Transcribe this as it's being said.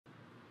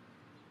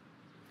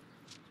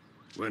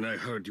When I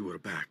heard you were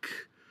back,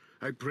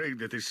 I prayed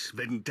that this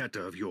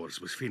vendetta of yours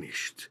was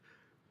finished.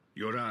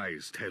 Your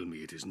eyes tell me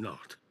it is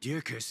not.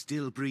 Dierker's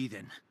still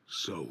breathing.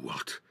 So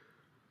what?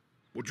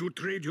 Would you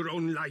trade your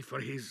own life for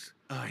his?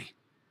 Aye,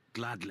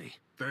 gladly.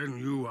 Then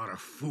you are a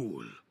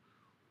fool.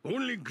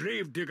 Only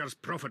gravediggers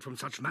profit from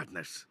such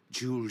madness.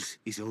 Jules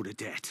is owed a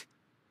debt.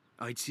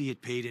 I'd see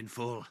it paid in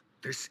full.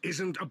 This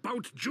isn't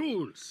about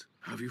Jules.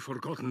 Have you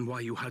forgotten why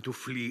you had to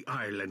flee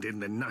Ireland in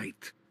the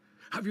night?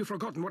 Have you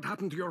forgotten what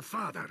happened to your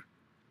father?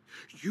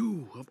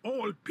 You, of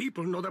all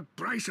people, know the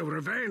price of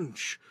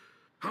revenge.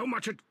 How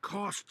much it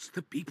costs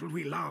the people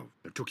we love.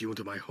 I took you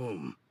into my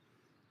home.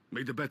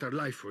 Made a better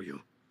life for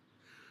you.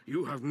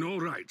 You have no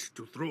right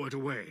to throw it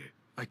away.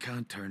 I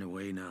can't turn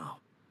away now.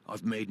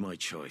 I've made my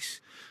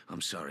choice.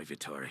 I'm sorry,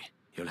 Vittori.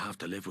 You'll have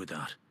to live with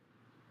that.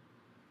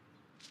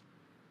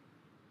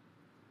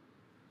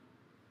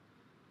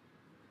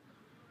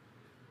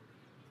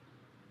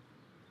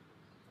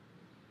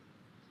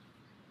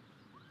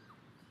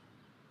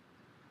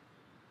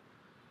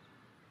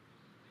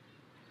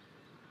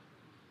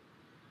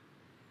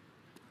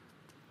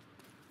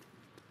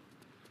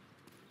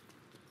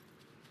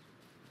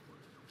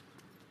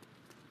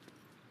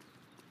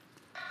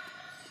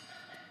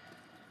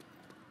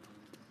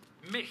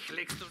 Mich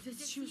legst du...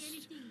 It's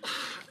just...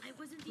 I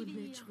wasn't Good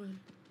even natural.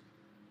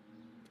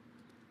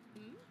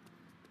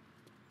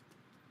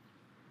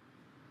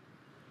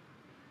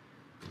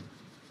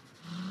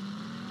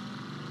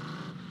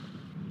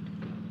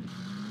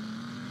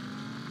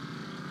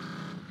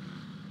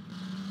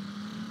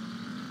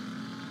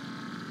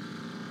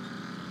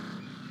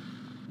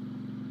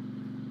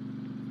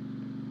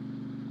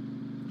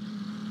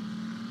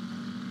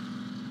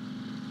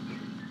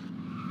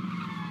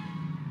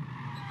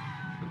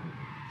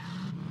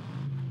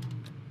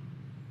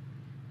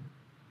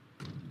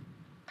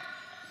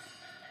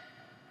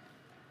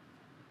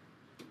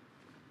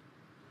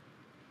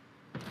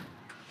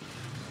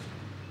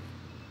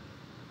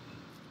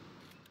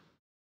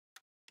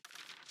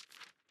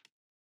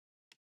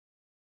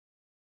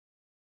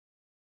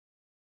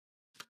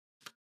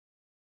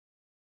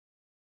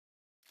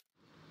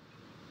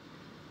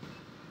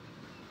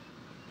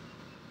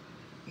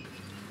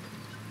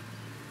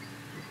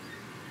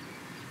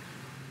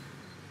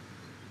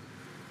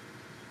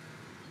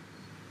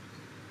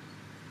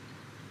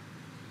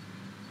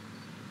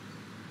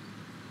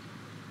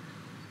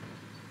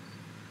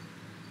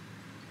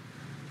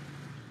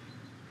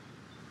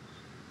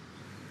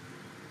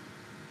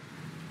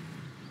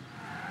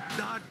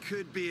 That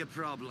could be a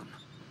problem.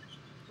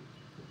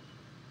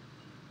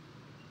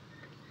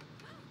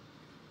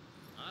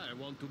 I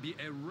want to be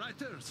a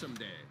writer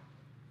someday.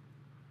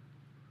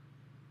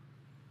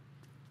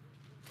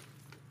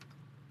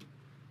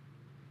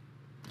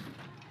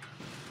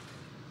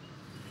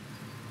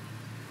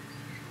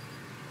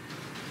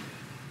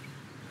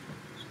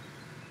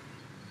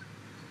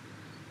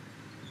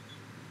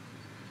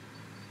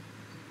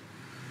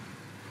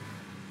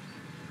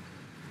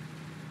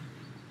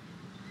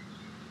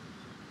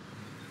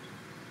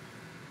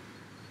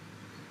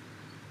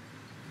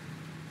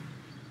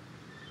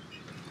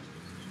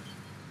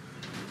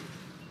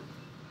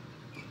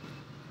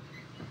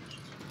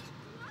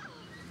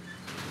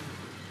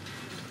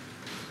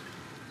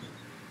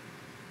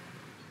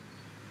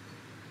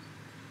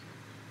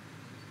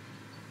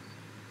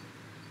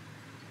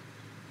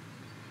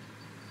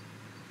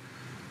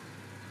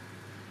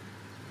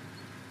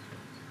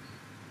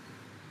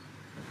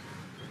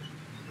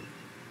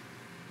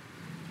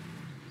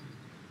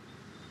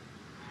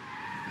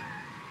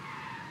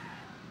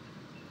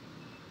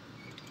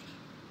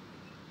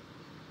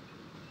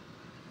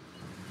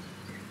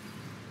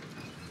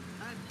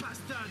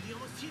 Bastard, he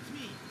almost hit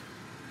me!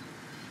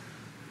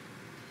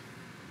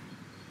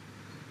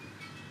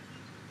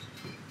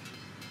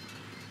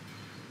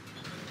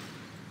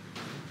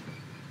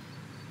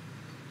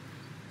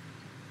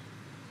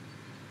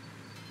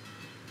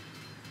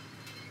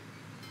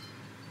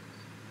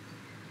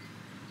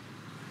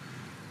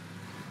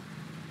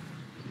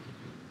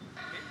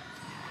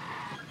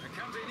 Er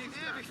kann sich nicht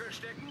ewig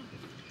verstecken.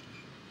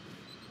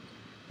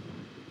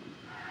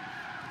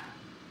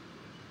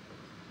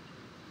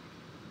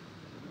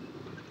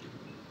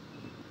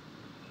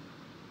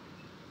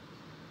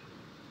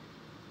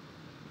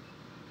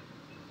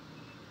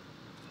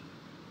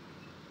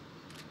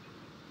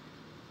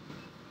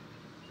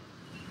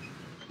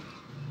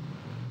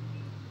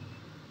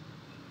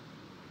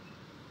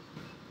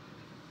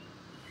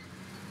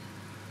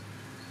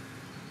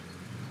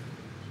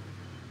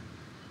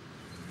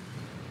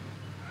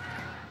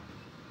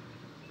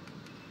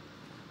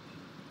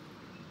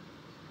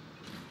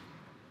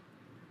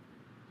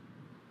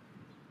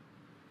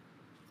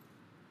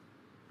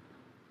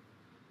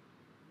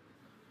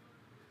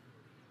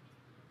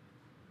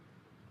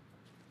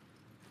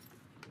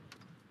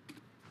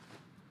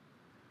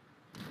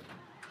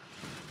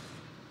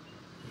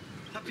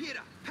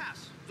 Papiere,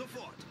 Pass,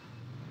 sofort!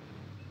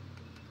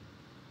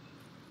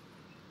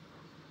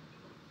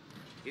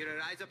 Ihre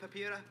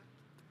Reisepapiere?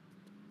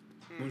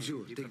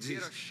 Bonjour, Die take Papiere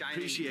this. scheinen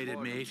Appreciate in it,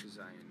 Ordnung mate. zu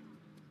sein.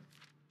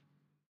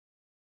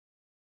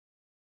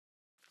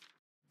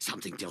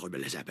 Something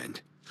terrible has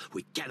happened.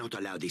 We cannot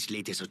allow this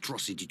latest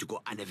atrocity to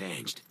go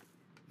unavenged.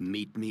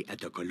 Meet me at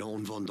the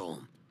Cologne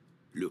Vendôme.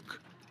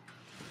 Look.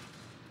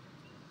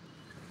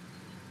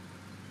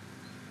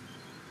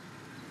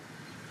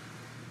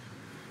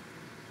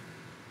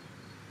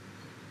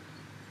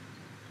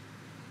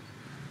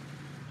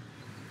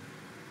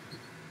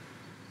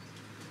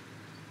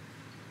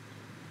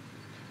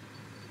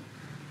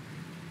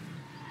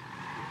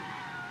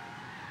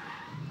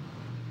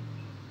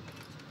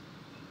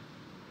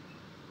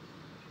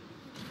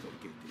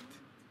 Forget it.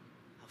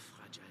 How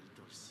fragile it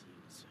all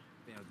seems.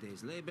 Fair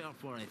day's labor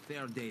for a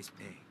fair day's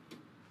pay.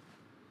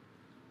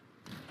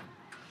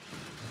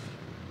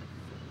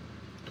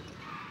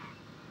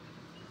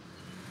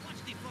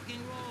 Watch the fucking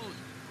road!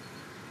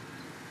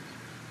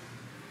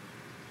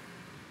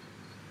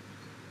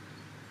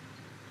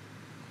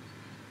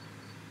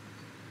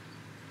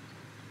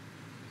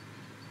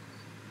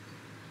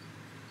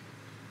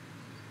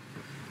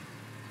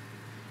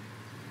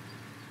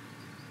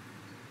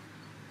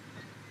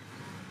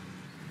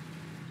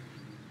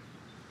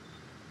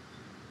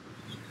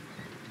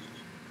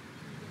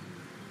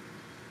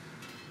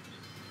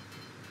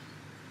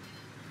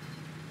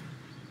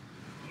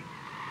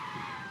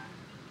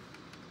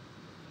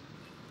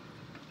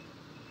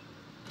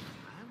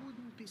 I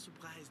wouldn't be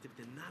surprised if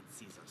the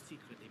Nazis are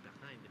secretly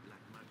behind the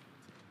black market.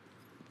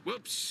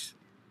 Whoops!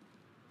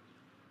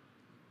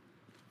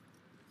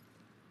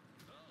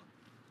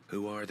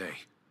 Who are they?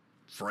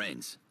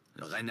 Friends,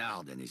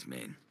 Renard and his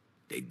men.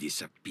 They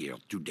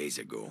disappeared 2 days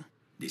ago.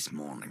 This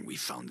morning we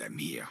found them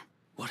here.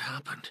 What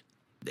happened?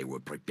 They were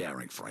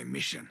preparing for a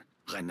mission.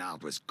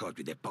 Renard was caught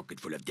with a pocket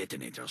full of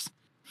detonators.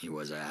 He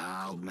was a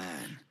hard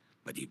man,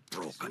 but he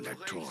broke under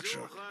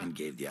torture and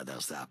gave the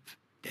others up.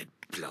 That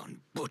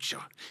blonde butcher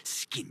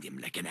skinned him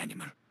like an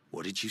animal.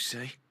 What did you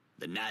say?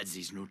 The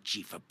Nazis' new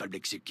chief of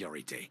public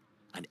security,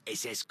 an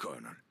SS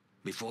colonel.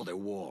 Before the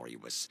war, he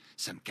was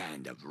some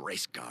kind of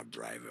race car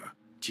driver.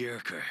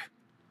 Jerker.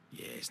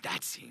 Yes,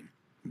 that's him.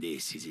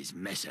 This is his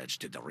message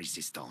to the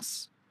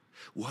resistance.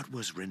 What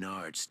was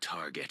Renard's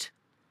target?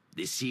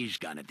 The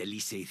siege gun at the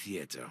Lycée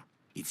Theater.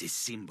 It's a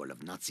symbol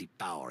of Nazi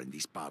power in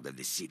this part of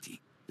the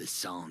city. The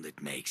sound it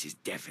makes is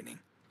deafening.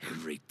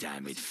 Every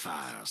time it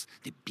fires,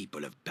 the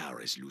people of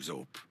Paris lose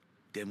hope.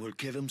 Then we'll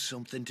give him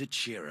something to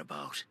cheer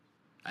about.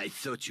 I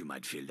thought you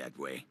might feel that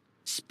way.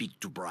 Speak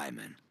to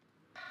Bryman.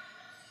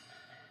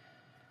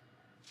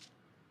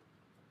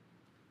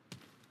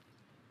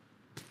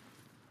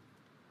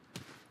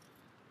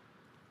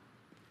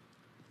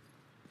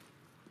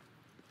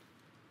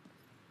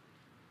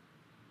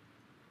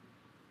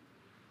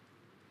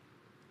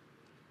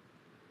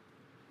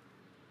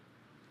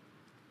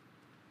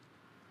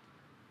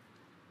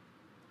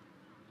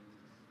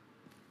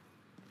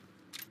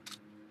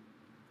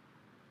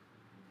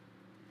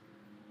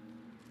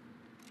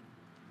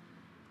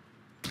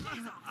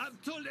 I've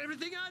told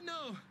everything I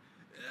know.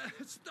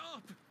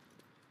 Stop.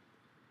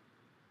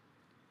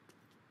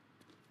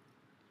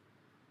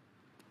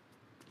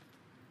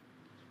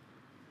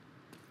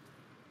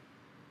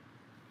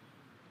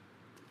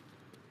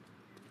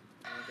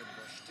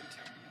 Irgendwas stimmt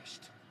ja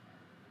nicht.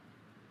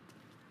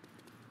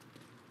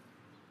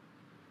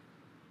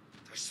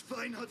 Das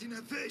Schwein hat ihn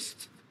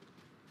erwischt!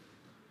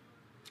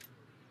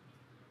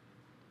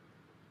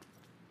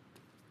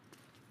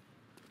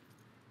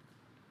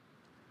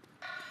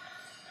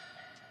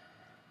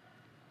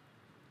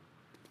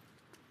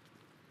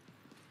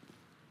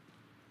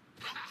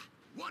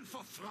 One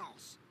for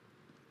France!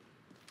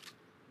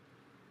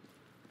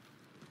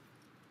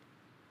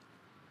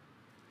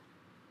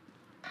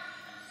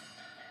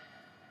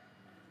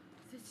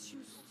 C'est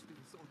juste.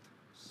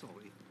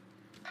 Sorry.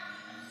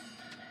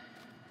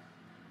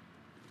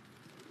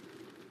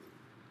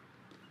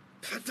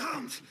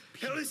 Verdammt!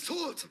 Er ist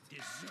tot!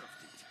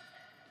 Deserved it.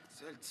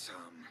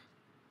 Seltsam.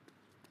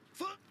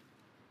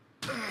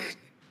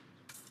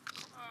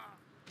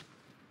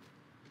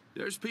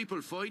 There's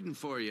people fighting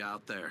for you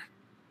out there.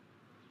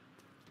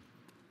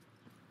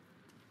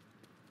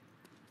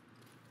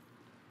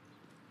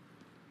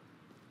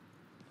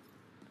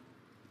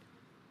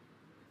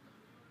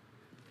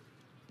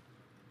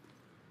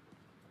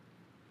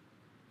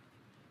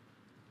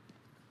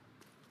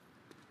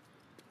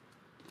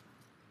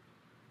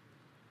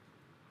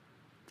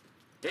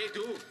 Hey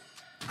du!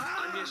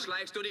 An mir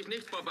schleichst du dich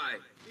nicht vorbei.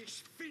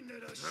 Ich finde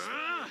das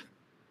Schwein!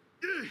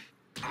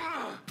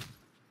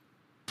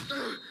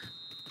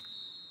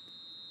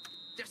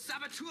 Der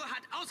Sabotuer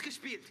hat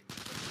ausgespielt.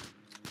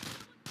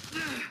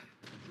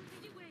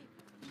 Anyway,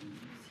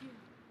 monsieur.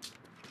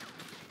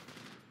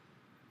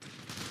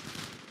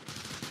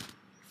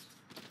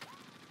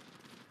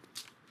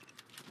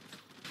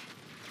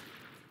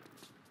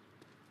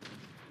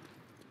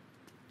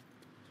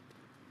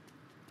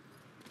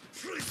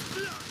 Friss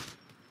Blut!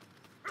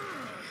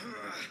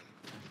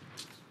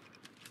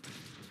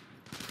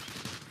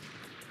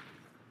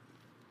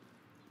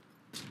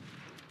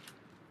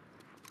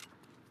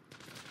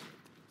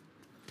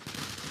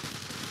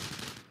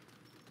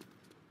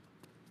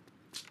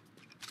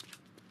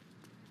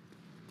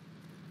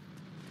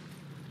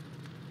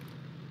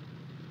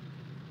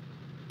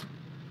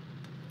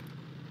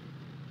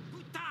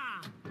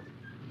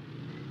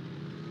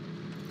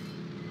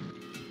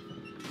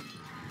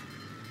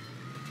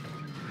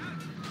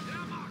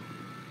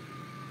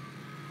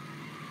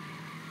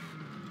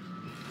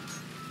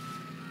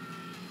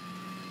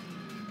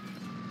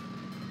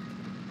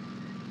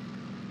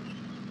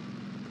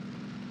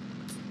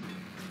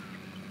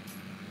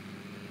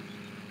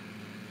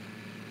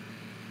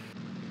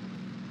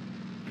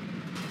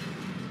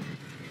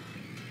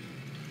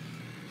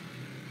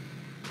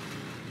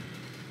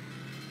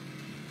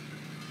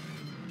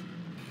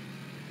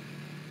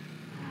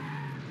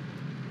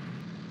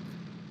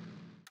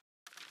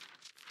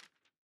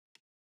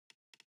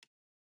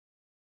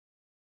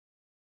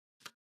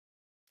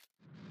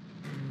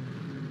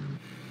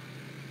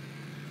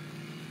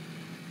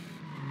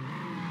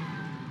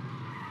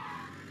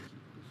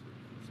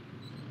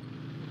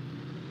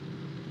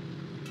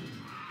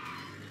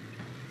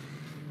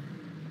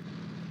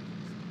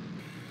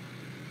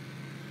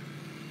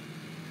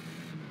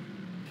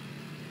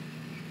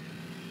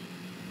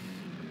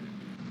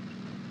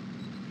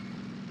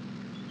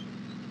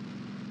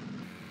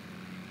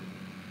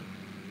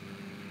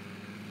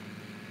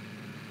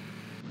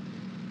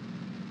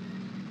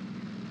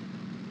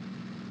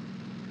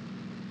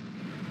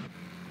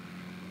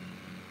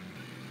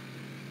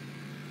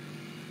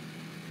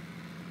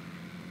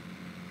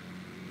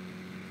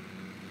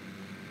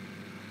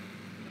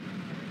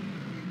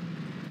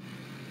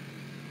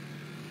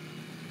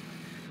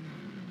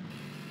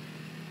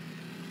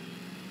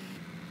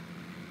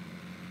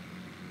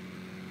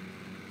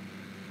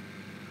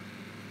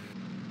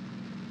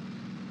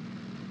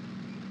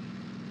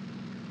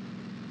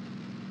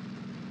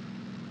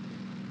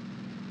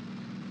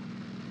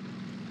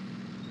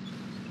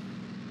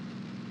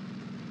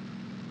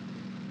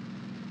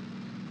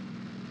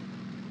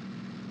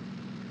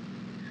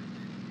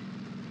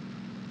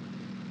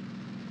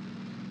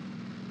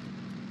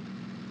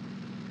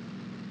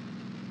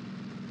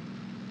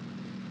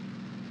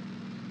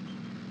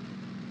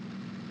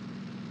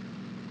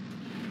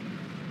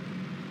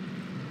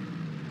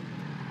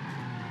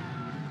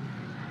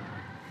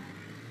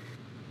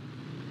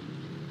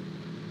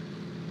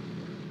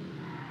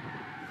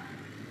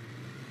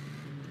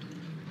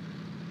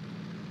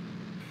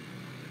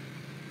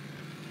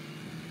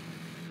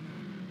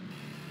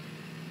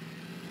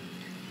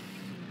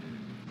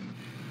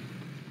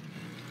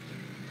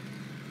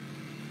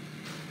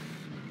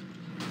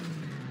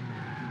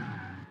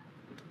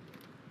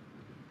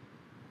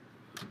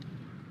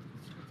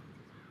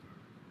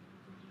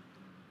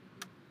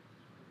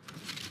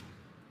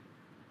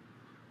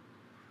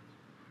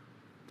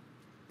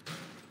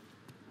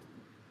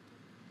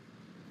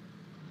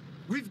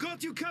 We've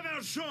got you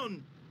covered,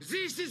 Sean!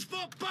 This is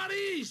for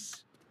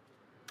Paris!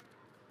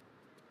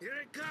 Here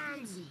it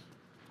comes!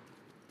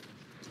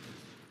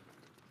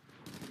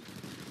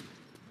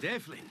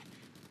 Devlin,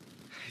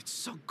 it's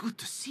so good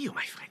to see you,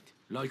 my friend.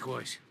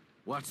 Likewise.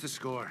 What's the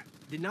score?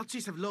 The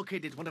Nazis have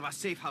located one of our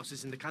safe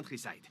houses in the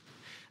countryside.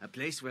 A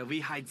place where we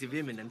hide the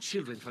women and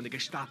children from the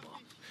Gestapo.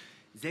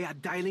 They are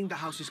dialing the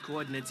house's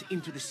coordinates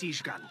into the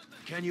siege gun.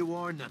 Can you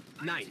warn them?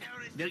 9.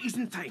 There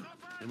isn't time.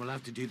 Then we'll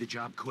have to do the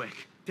job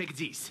quick. Take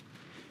these.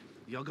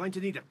 You're going to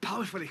need a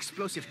powerful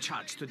explosive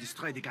charge to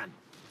destroy the gun.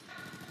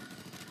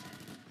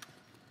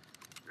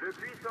 Le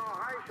puissant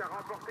Reich a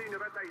remporté une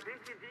bataille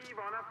décisive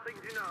en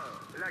Afrique du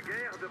Nord. La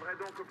guerre devrait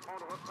donc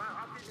prendre fin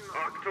rapidement.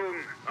 Achtung,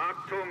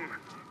 Achtung!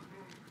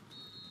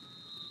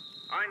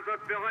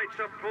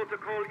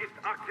 Einsatzbereitschaftsprotokoll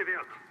ist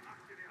aktiviert.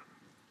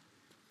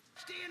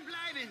 Stehen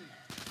bleiben!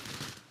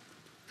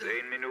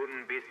 10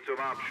 Minuten bis zum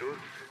Abschuss.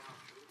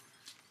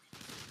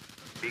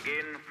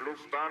 Beginn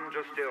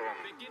Flugbahnjustierung.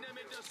 Beginne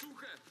mit der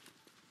Suche.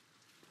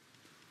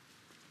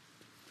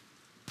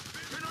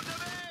 Bin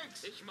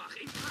unterwegs! Ich mach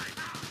ihn frei.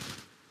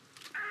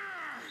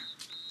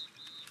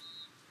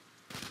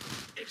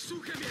 Ich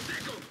suche mir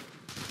Deckung.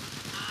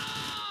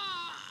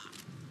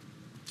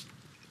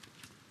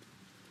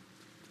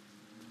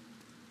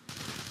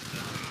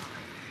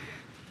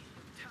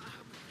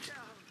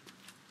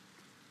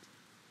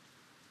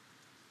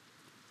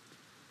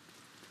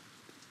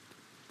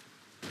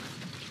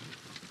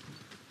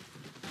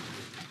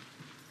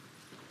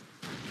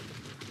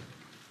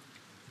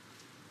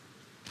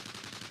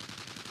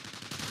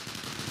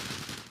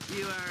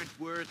 You aren't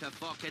worth a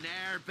fucking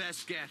air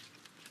biscuit.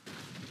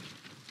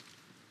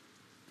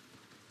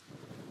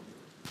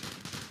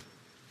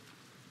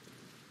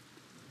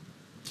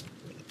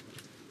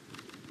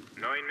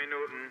 Neun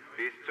Minuten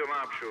bis zum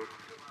Abschuss.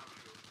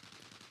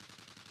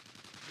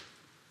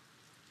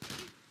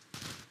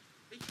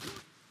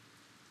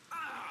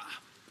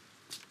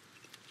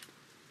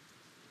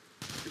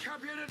 Ich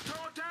hab hier einen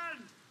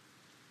Toten!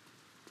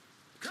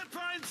 Könnt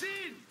vor ihn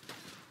ziehen!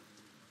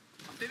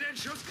 Habt ihr den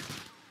Schuss ge...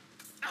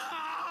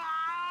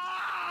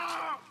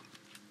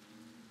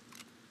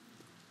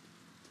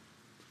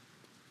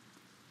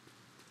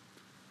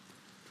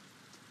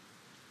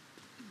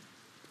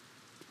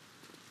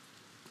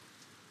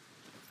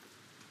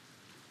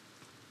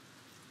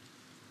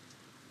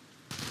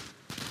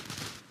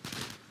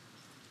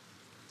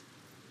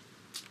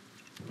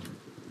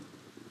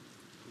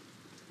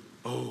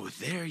 Oh,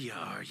 there you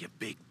are, you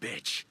big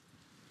bitch.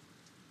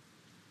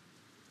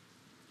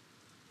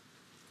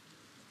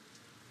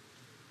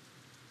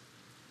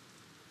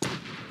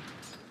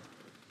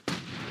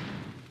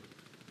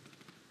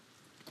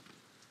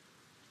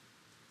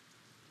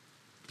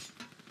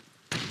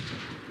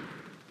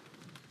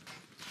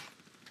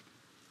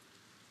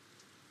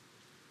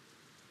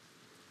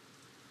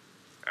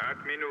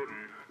 Acht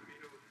Minuten.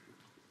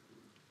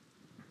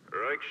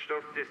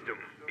 Rückstoßsystem.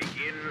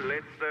 Beginn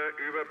letzter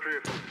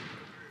Überprüfung.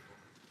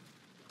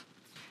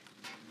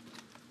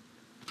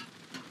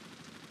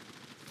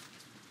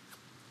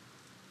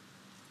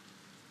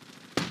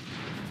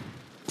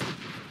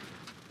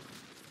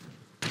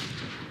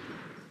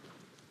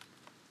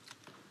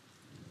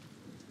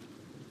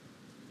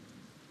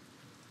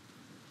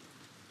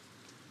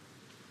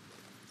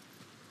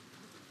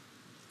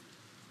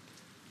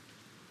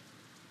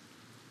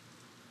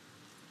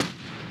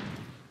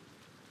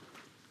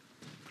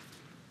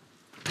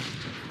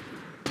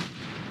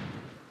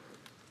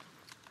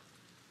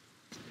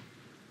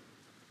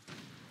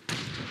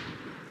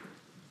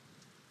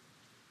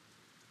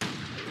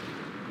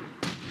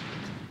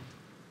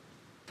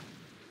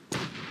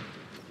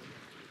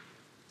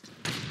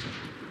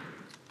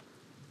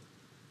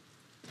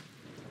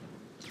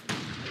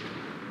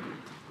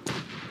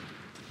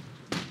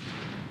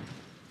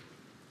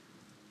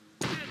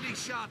 Deadly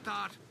shot,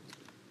 that.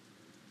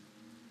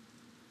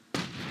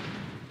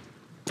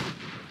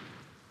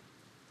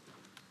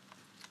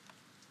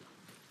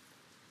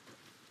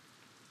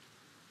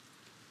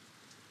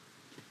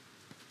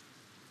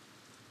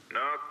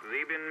 Noch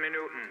 7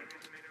 Minuten.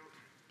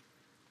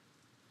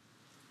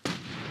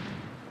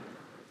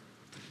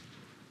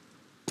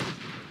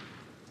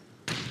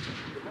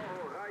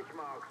 Tomorrow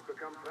Reichmarks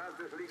become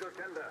France's legal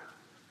tender.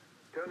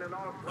 Turn in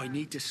all... I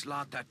need to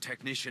slot that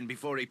technician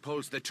before he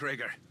pulls the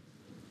trigger.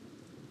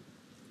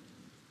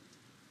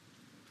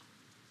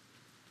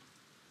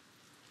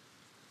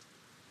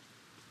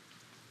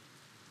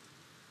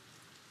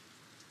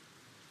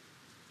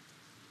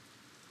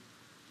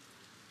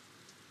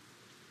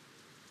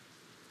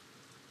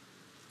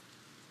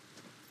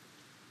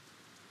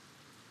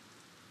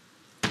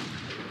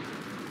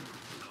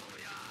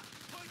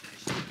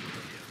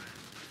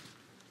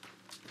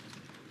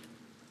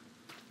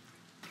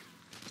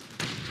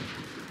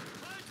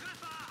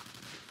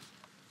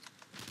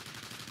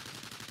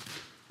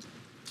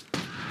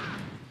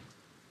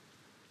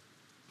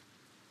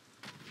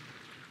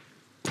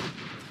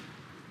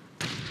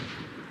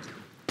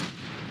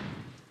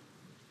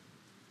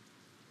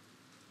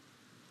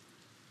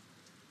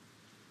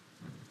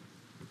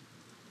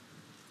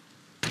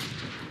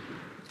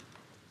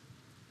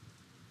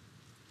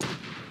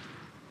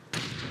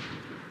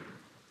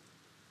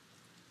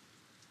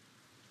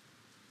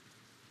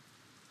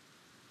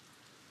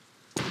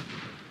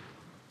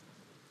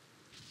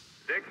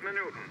 6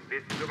 Minuten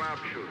bis zum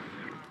Abschuss.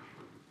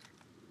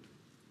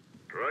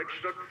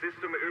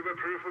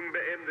 Kreuzstock-System-Überprüfung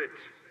beendet.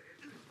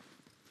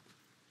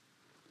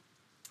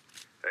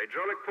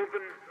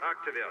 Hydraulic-Pumpen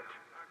aktiviert.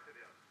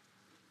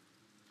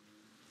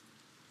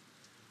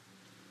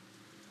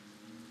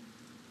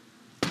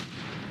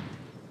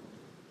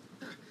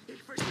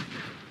 Ich verstehe.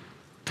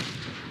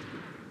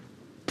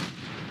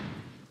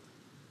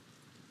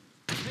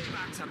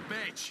 Payback's a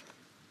bitch!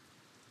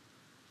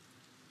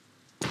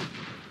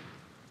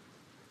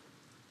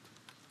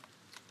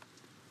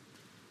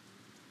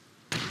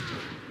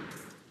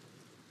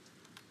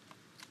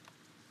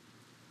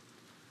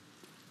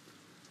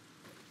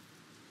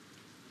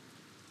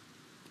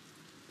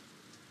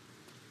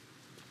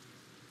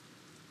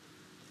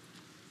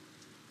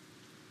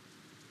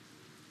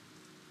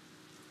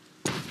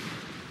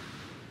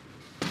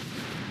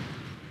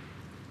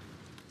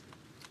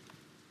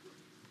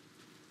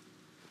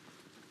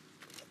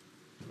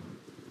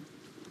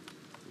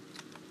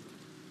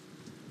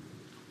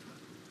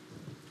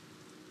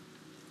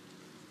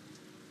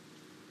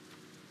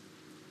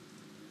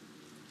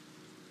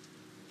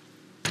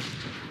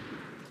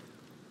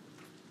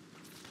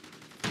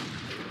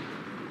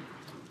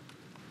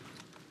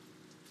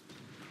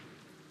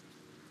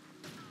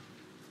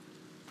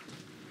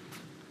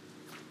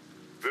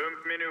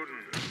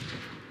 Minuten.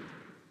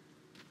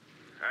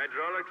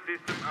 Hydraulic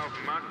system auf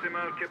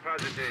maximal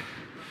capacity.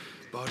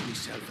 Bought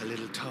myself a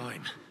little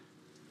time.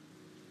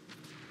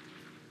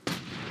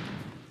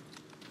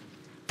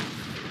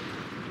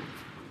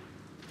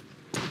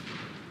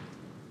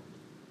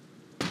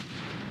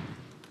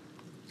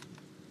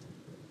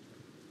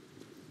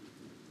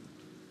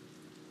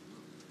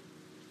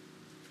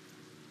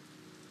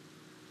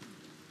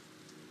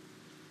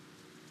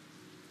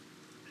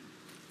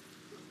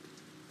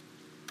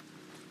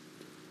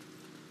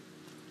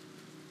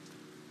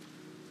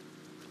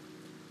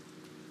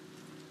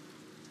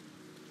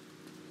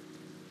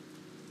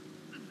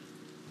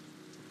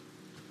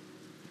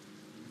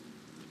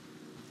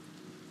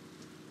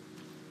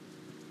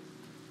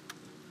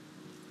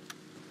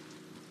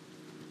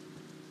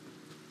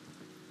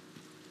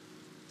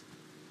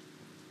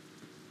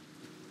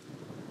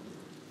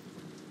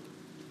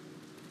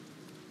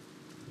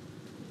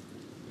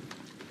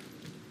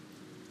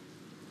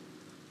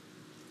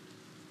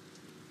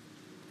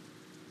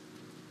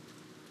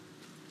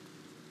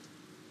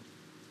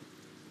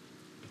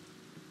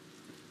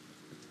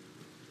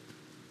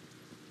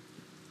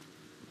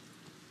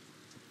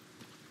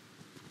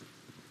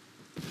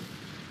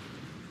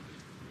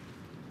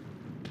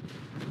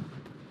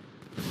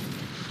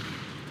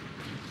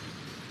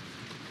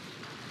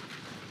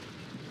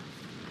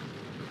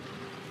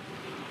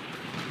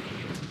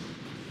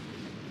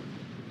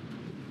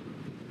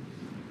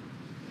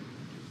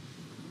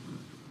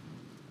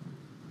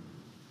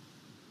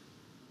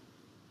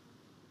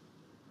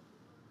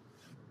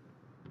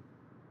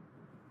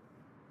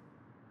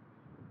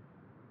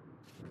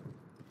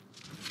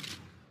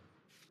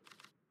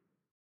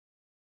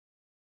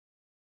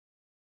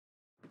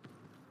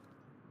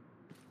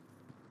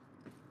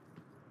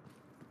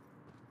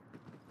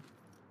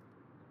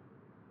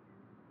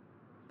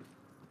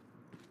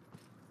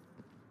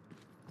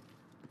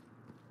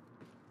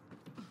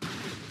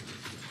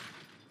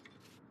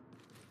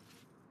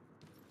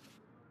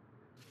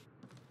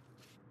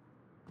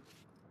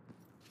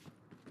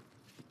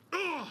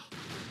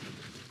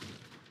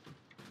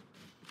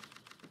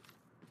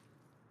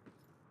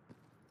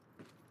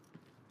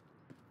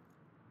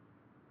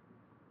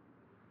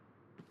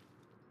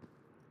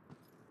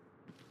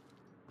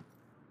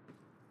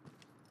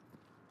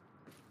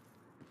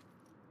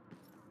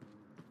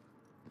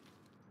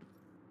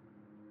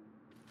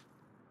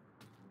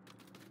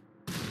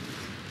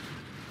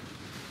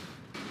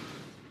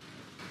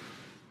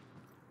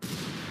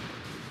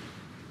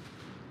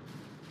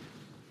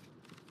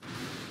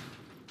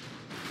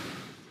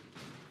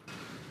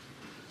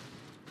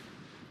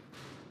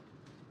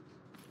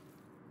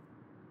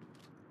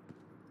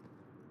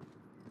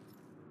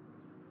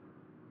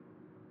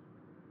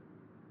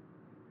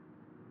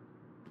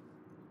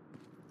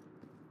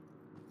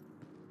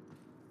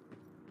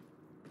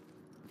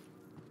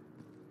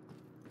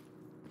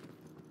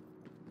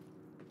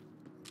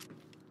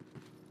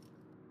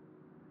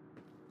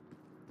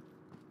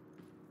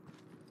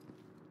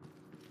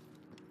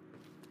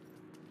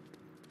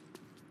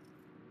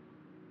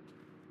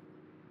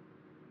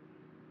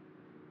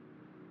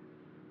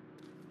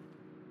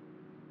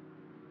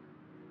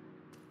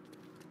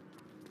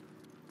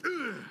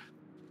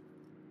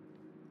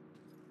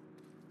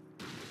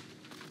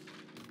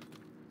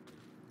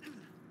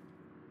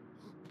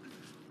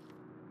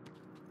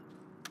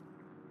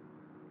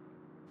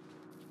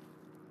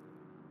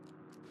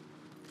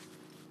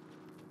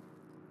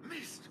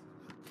 Mist!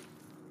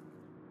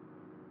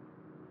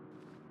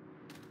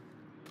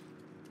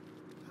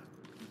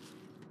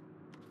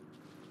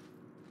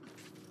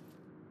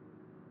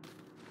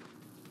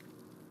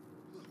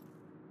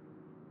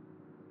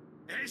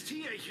 Er ist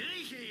hier, ich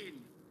rieche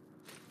ihn!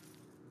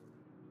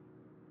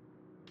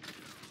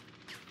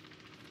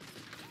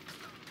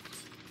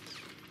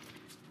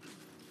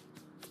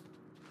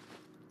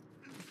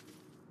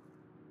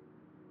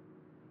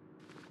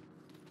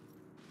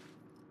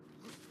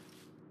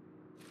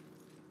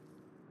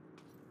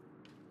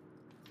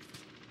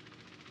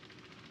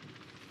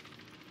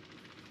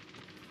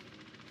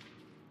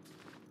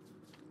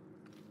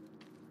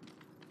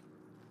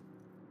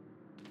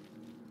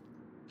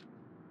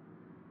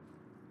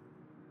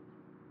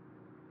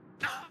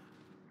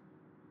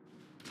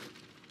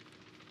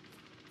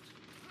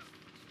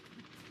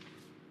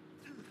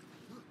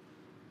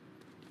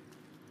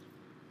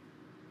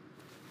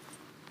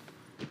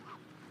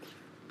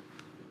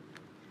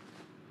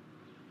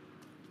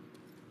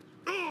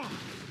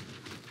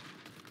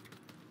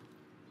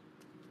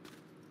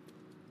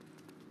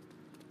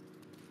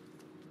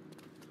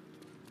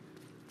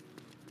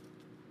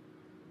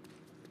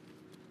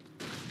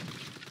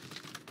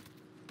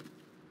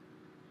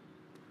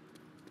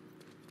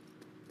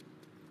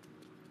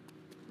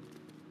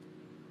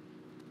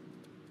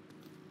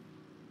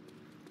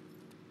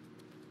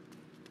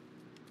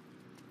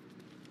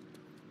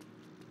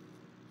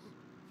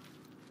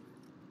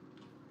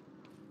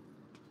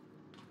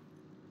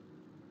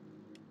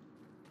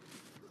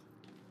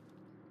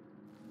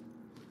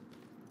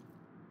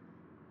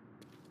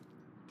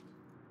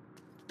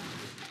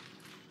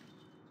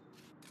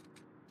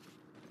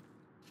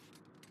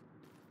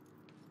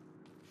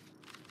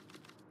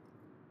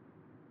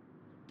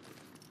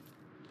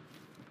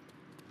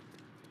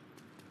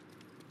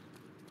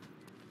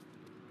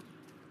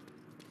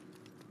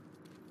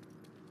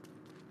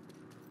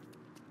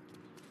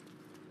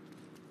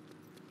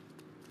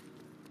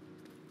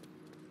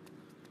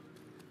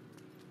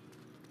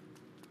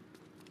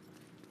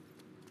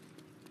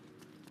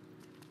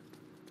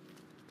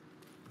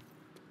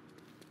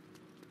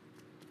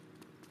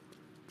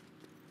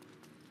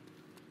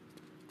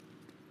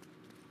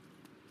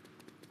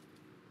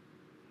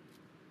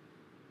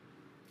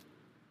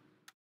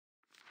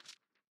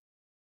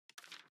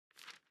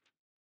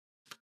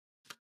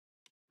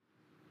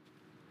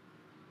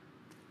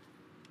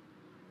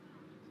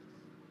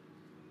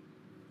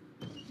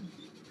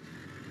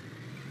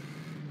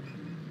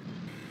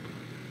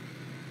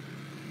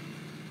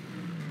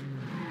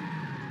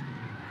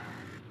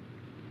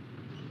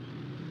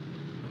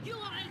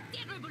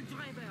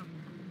 driver.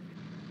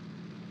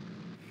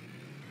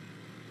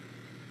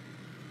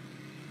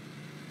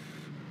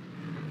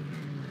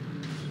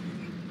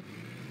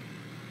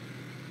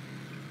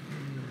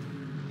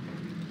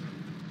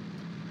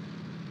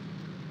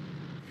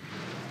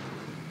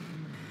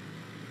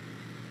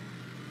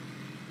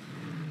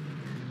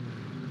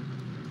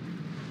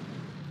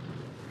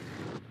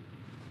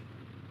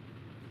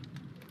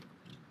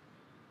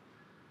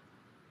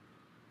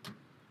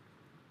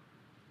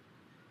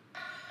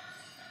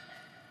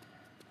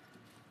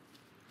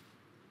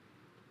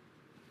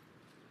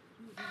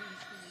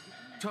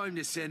 Time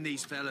to send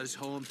these fellas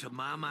home to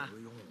Mama.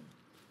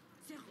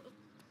 Sir,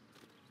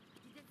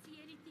 did I see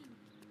anything?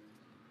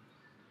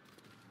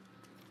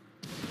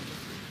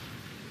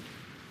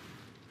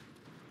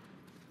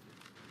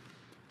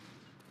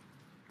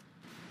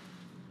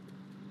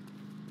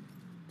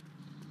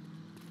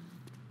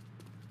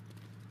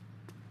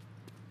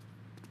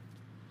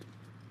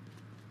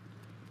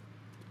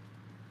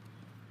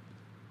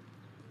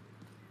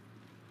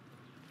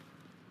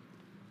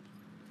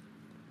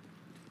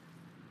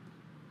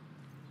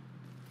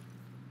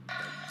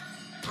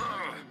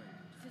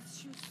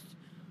 C'est juste...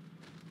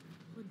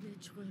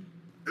 Renaître.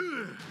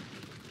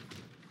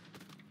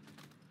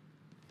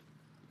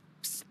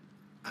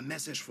 A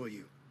message for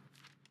you.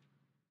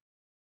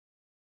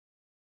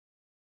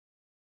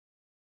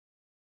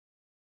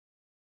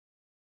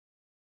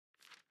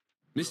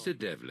 Mr.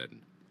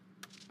 Devlin,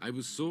 I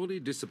was sorely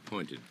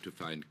disappointed to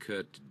find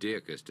Kurt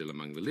Dierker still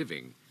among the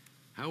living.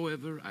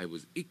 However, I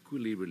was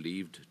equally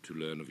relieved to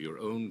learn of your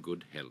own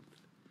good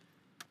health.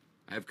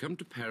 I have come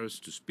to Paris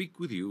to speak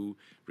with you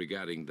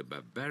regarding the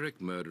barbaric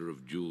murder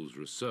of Jules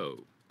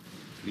Rousseau.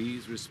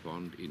 Please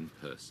respond in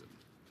person.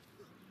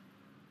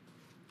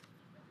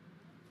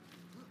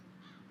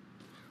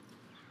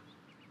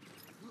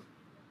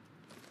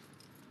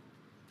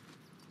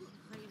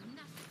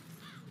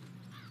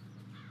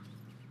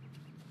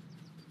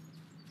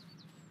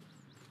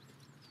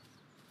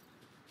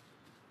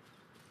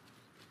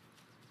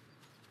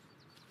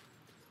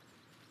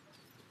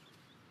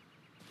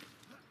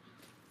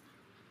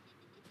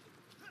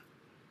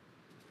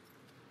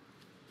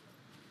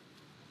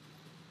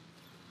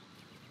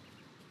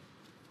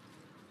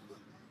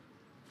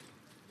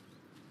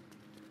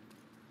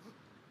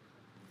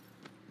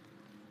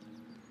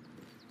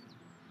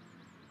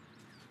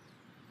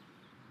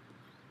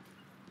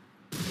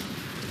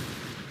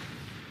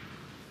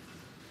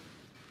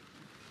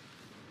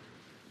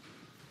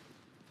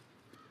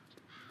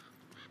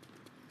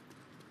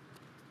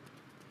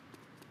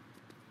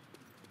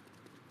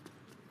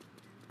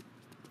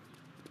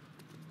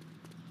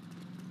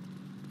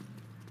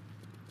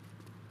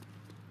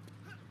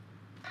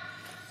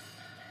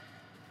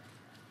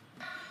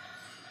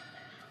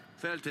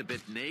 Felt a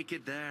bit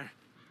naked there.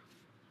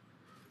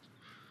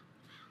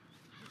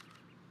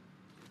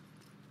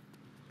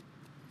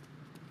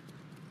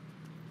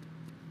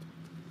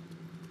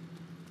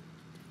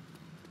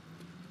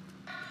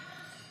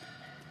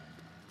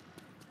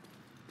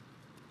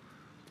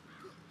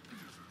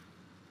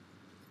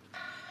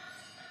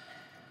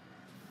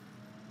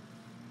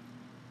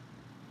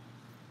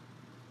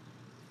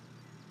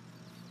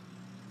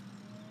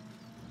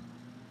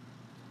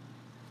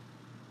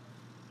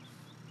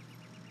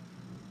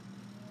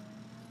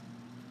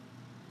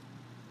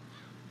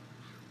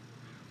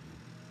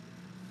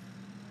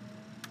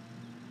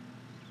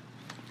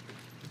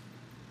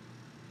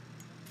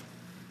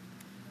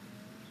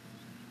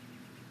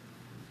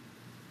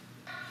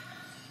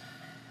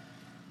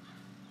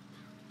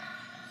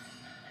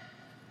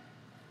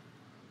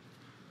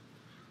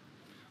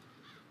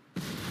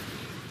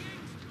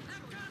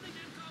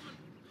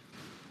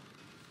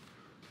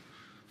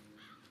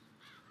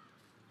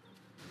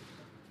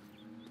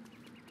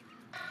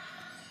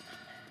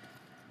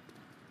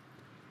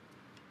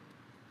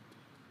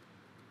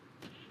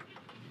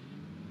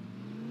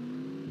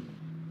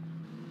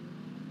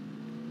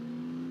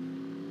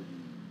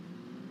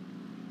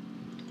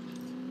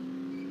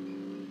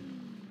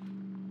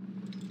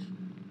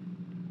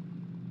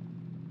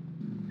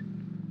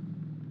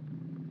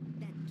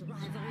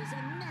 Driver is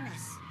a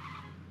menace.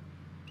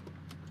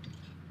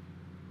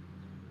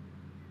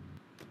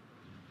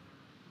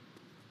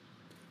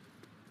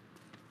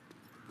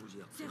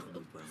 Sir,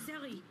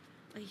 sorry.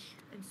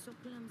 I'm so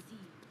clumsy.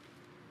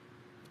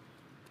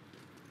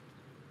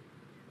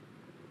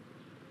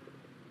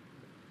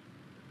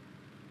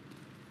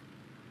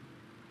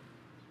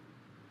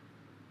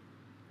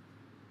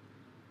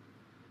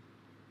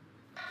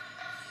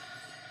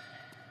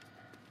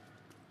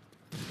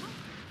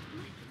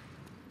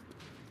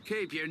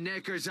 Keep your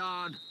knickers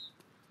on.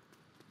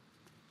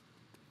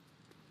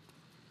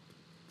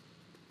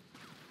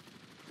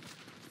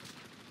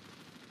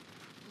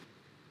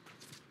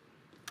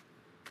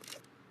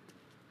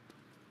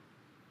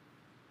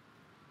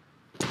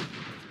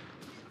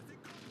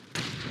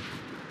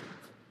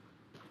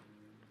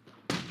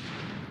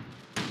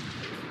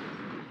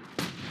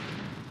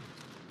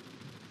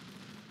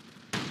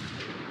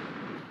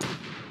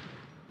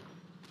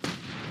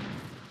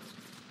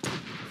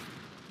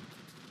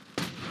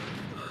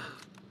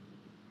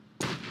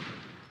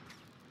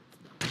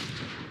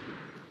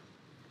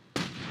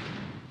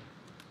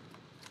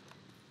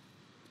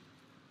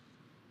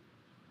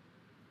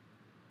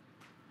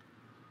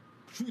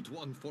 Shoot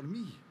one for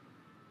me.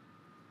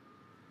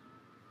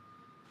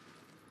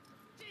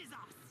 Jesus!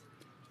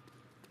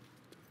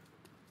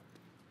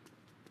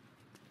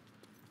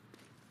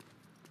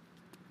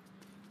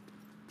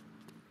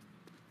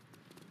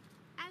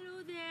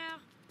 Hello there.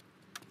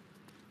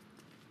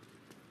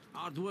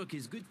 Hard work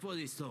is good for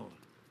the soul.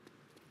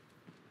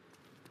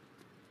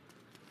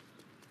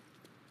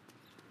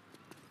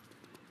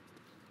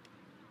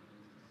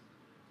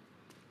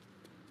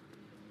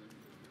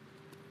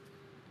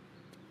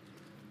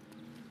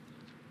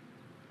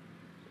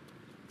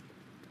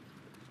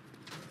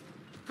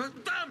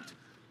 Verdammt!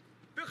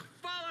 Wir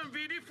fallen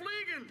wie die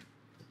Fliegen!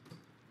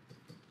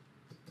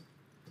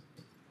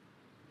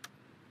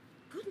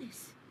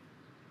 Goodness.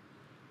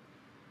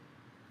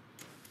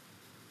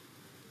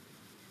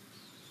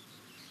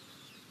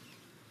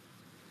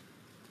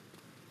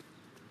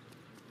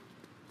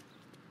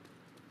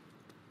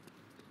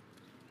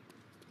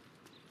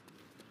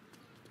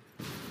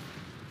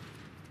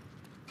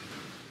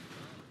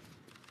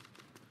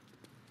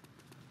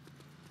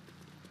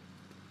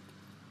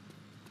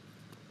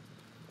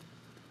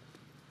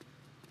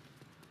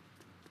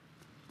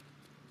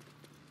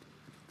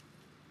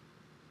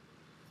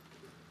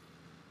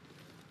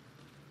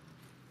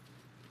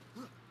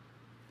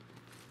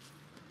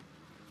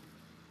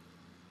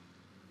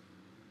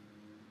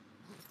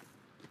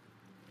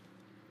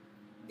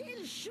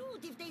 They'll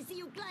shoot if they see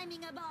you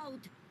climbing about.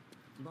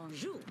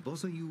 Bonjour.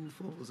 Bother you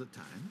for the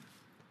time?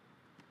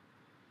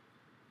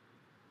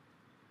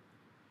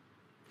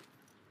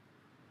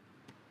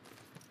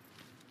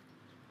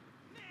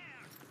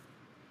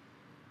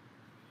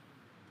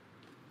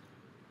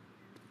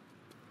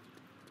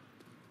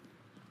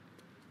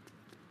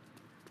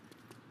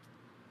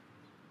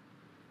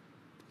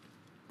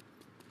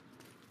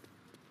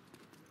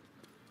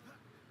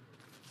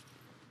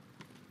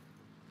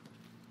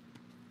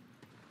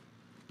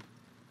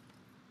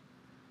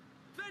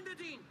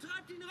 Wendet ihn!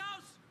 Treibt ihn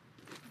raus!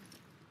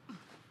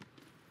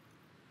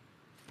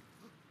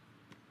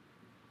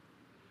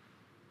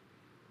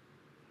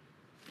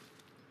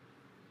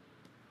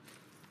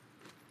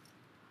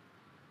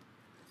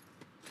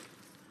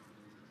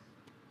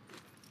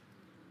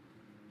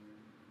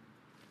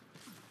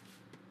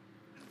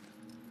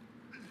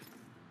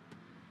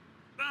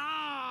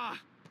 Ah!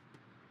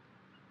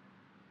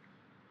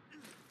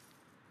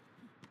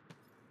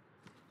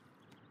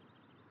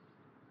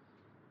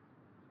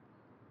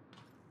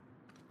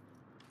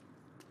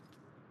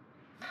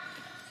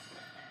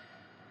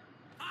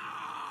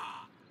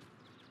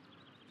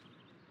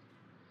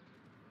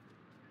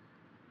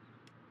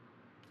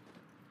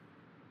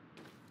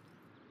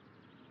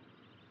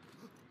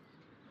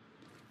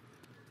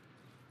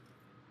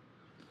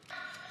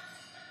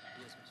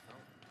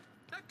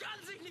 Er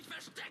kann sich nicht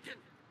verstecken!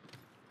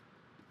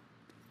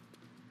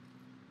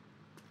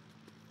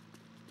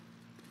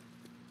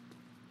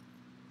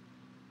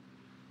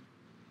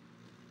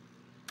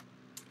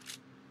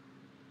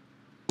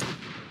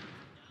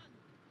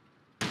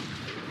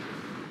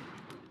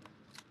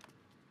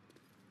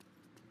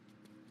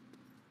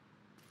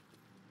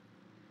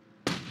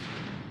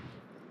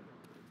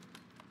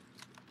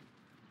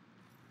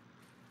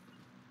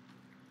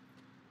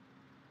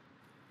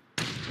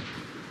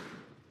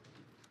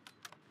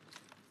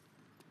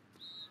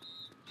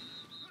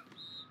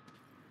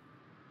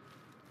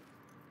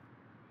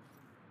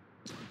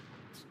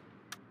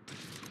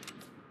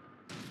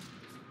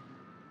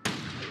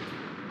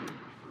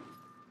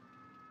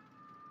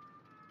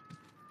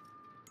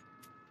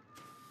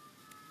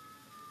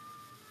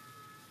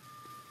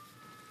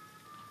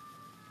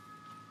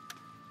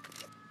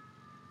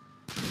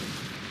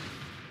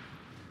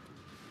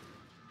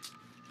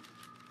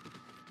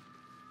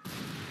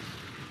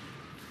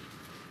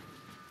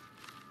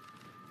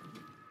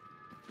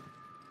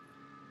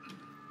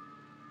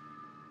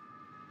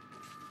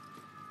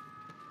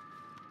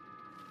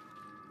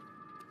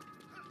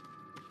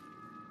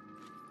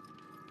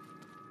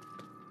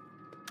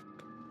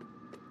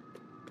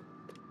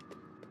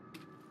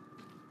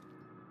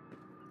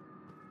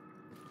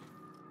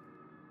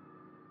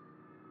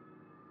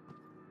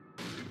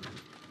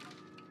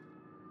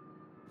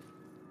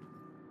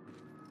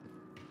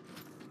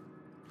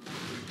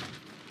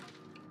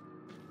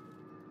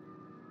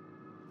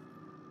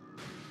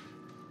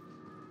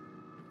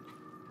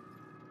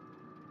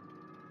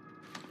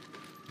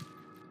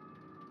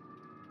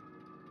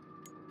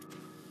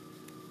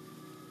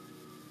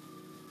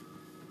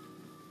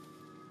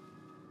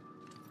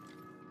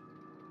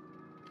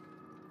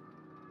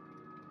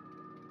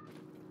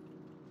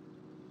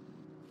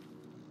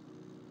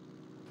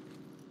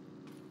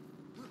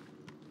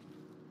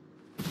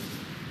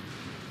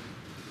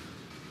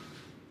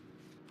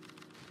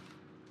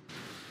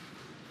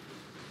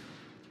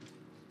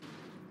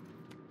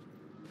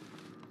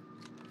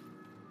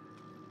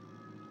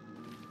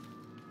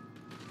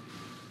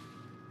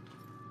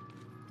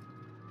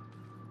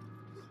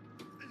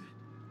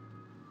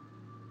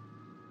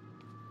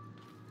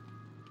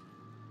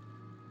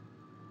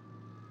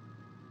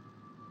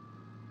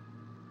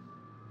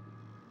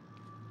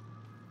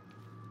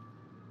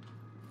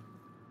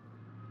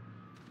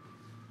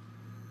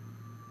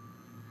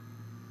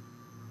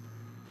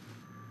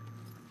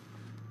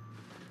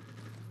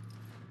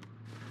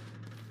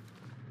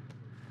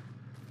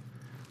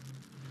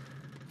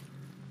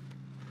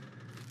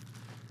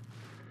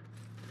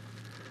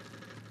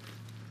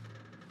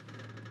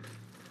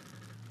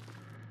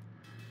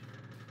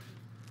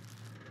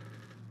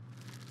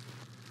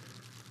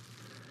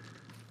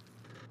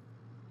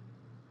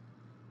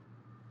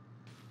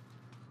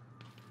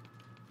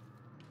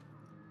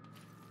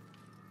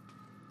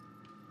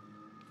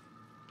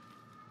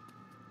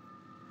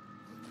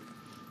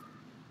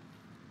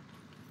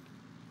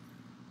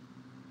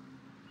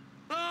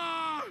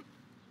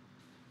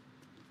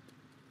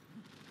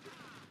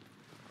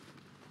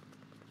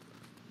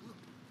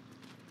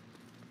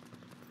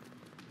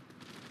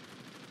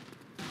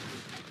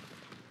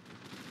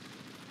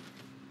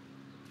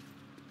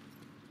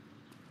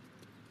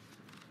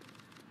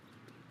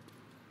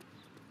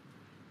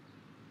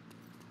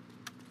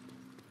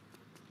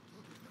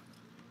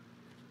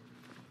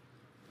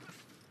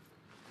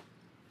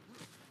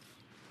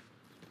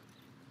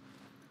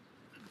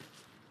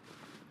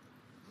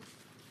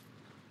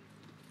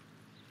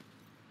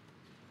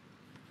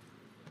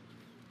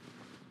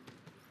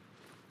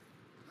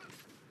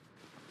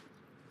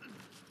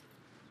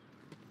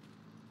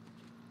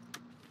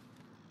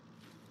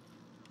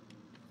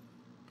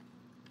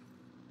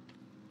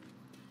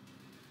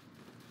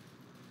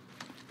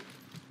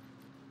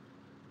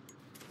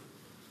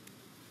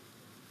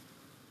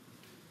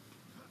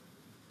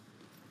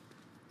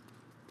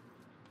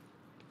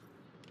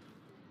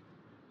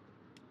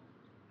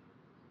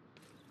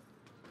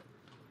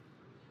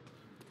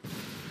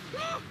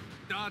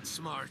 got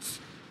smarts.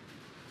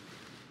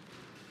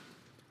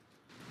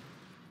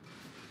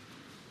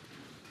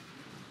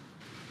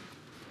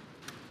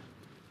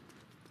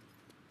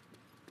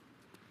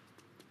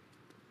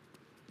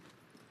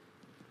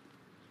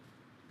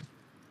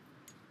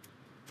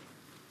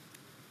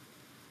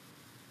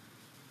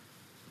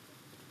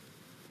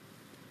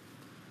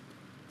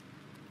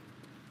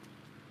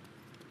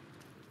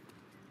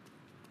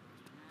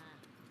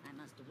 I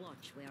must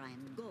watch where I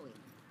am going.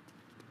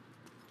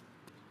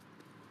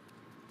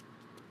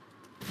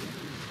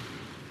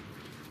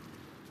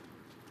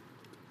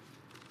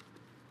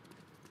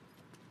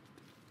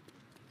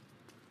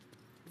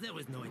 There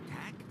was no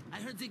attack.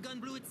 I heard the gun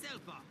blew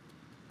itself up.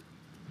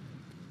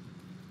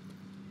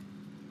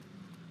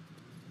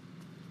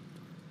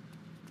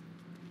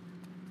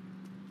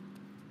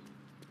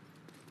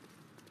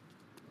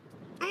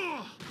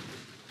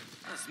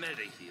 Was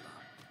melde ich lieber?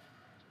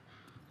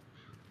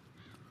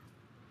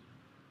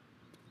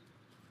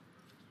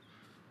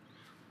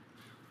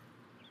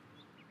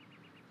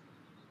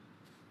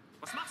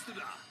 Was machst du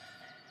da?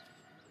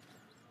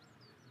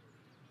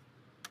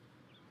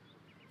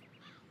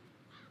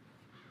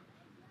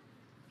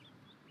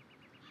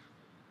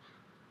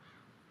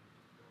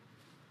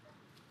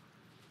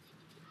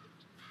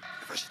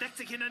 Er versteckt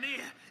sich in der Nähe.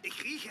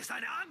 Ich rieche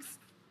seine Angst.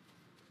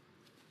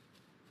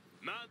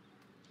 Mann.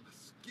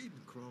 Skin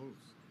crawls.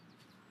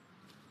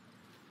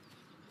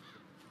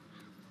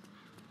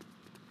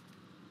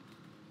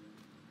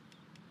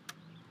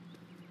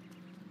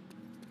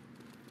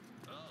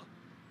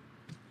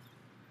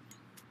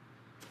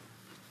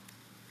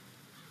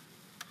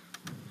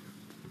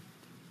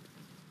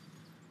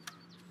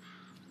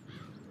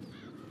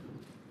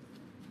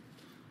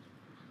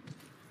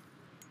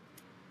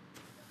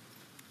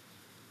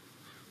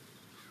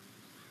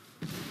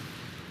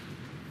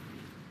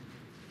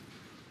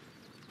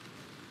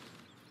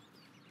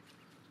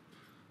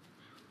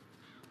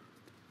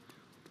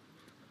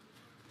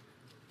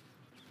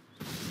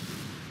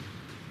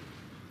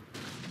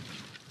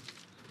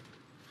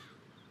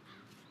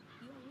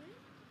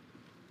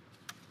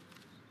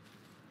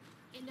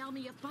 An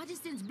army of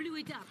Protestants blew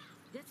it up.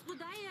 That's what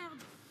I heard.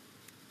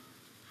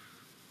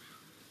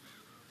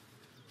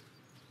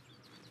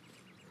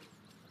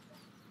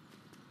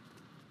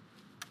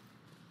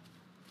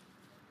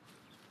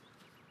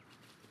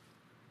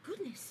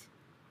 Goodness.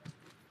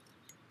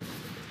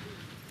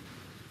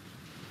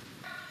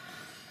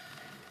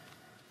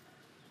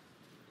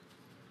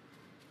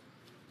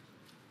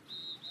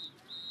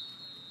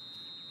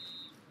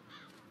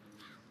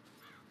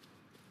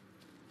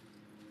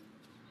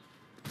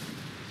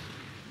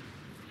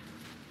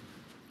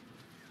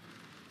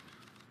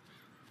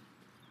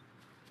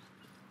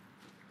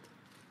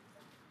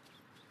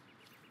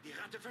 Die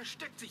Ratte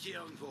versteckt sich hier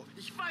irgendwo.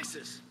 Ich weiß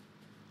es.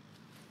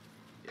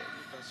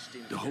 Irgendwas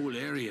stimmt. The whole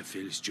area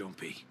feels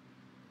jumpy.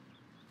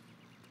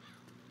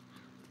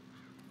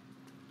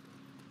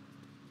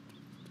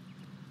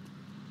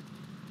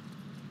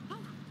 Oh,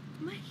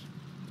 my.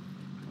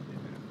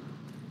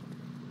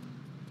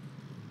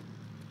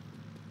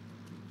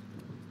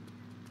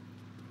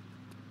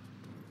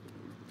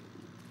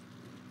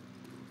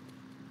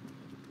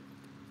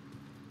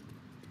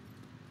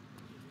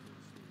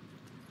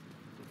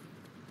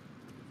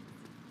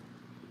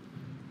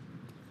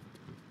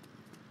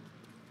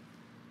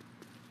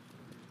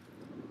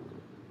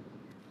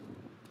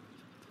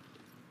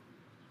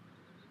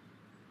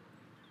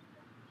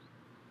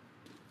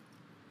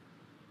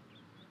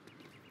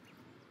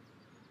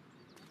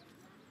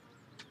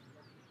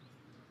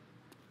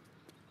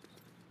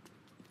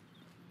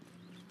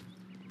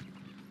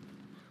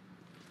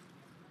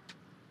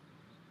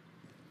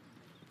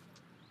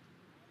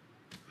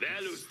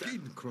 Wer lust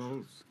Skin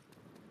crawls.